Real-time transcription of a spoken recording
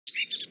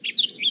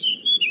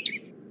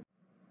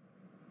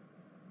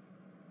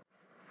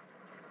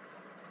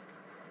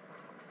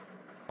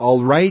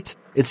All right,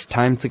 it's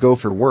time to go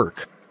for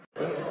work.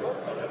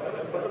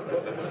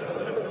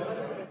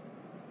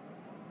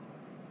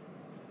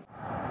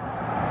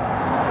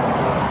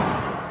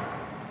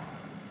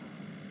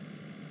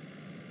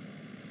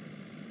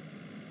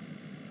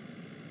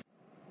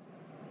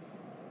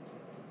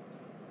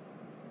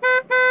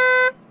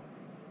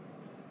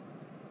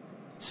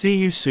 See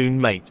you soon,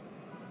 mate.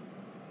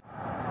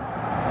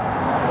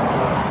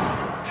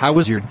 How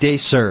was your day,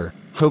 sir?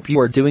 Hope you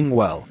are doing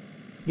well.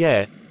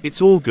 Yeah,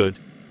 it's all good.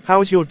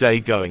 How's your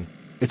day going?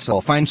 It's all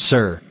fine,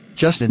 sir.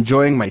 Just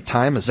enjoying my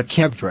time as a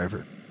cab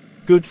driver.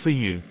 Good for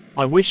you.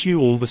 I wish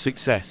you all the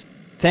success.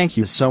 Thank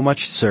you so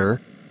much,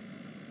 sir.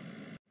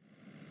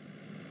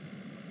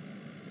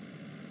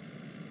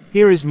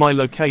 Here is my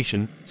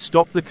location.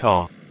 Stop the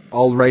car.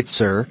 All right,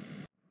 sir.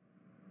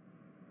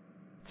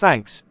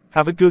 Thanks.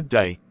 Have a good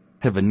day.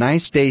 Have a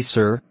nice day,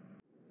 sir.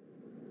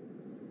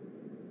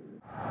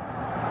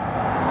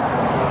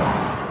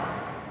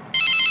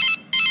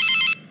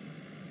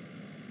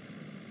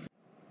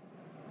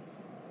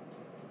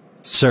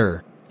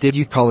 Sir, did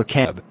you call a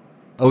cab?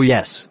 Oh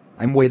yes,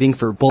 I'm waiting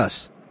for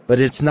bus,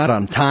 but it's not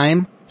on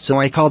time, so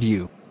I called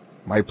you.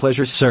 My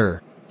pleasure,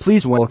 sir.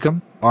 Please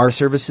welcome. Our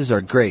services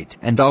are great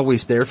and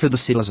always there for the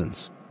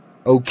citizens.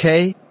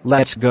 Okay,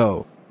 let's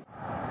go.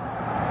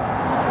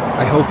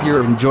 I hope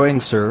you're enjoying,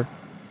 sir.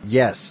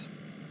 Yes.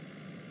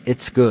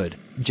 It's good,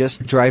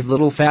 just drive a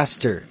little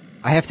faster.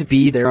 I have to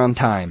be there on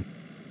time.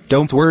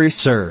 Don't worry,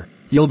 sir.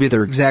 You'll be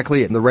there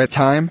exactly at the right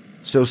time,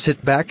 so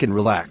sit back and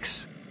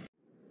relax.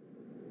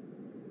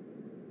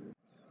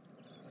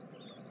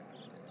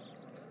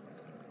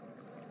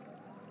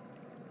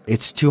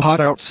 It's too hot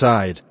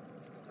outside.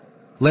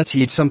 Let's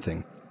eat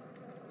something.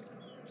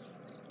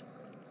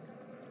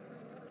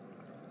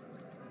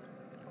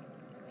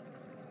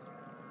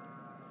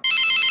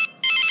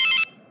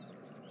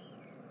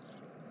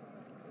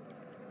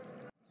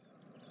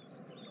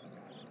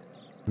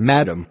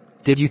 Madam,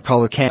 did you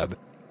call a cab?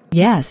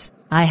 Yes,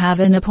 I have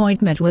an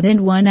appointment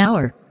within 1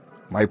 hour.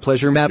 My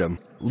pleasure, madam.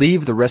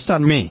 Leave the rest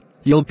on me.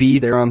 You'll be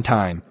there on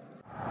time.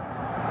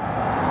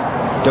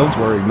 Don't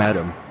worry,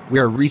 madam. We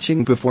are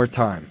reaching before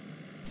time.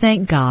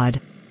 Thank God.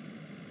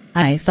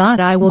 I thought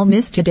I will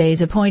miss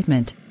today's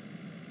appointment.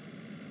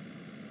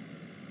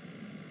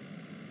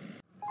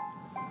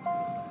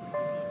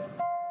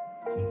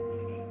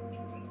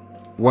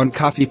 One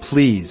coffee,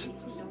 please.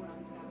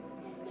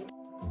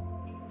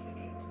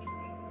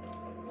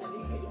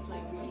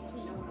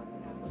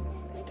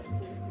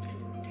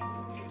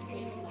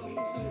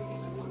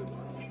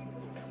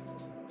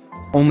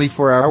 Only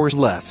 4 hours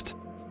left.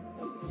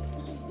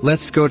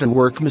 Let's go to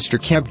work,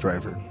 Mr. Cab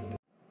Driver.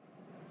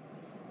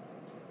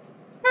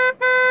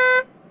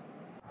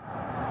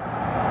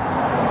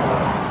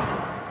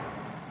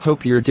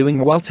 Hope you're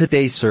doing well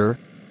today, sir.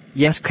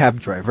 Yes, cab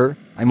driver,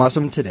 I'm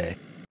awesome today.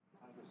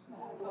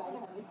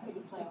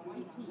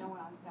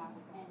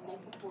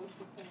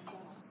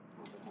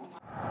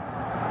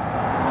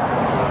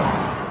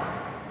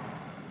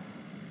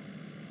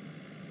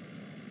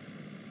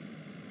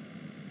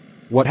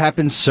 What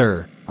happened,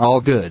 sir?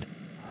 All good.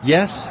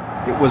 Yes,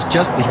 it was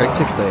just a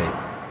hectic day.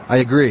 I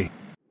agree.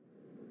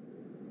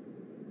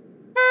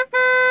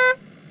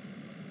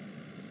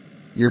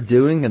 You're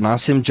doing an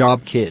awesome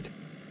job, kid.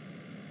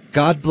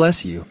 God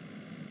bless you.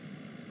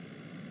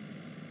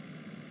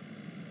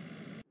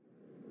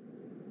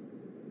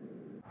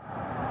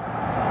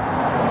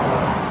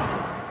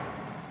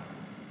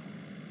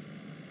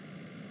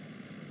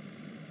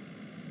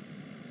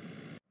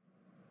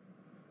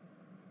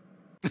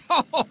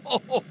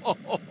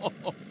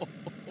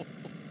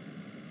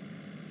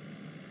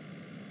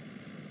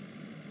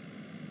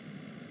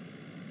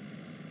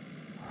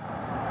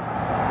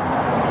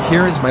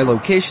 Here is my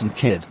location,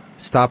 kid.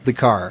 Stop the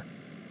car.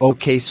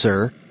 Okay,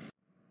 sir.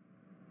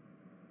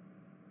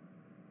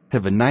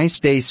 Have a nice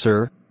day,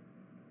 sir.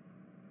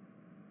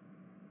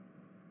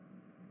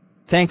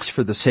 Thanks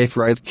for the safe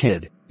ride,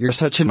 kid. You're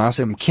such an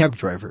awesome cab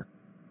driver.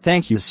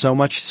 Thank you so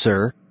much,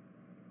 sir.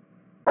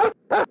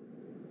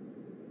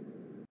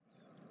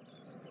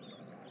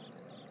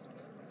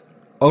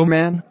 Oh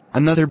man,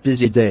 another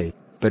busy day,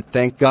 but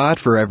thank God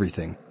for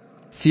everything.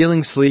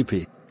 Feeling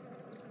sleepy.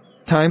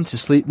 Time to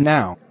sleep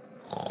now.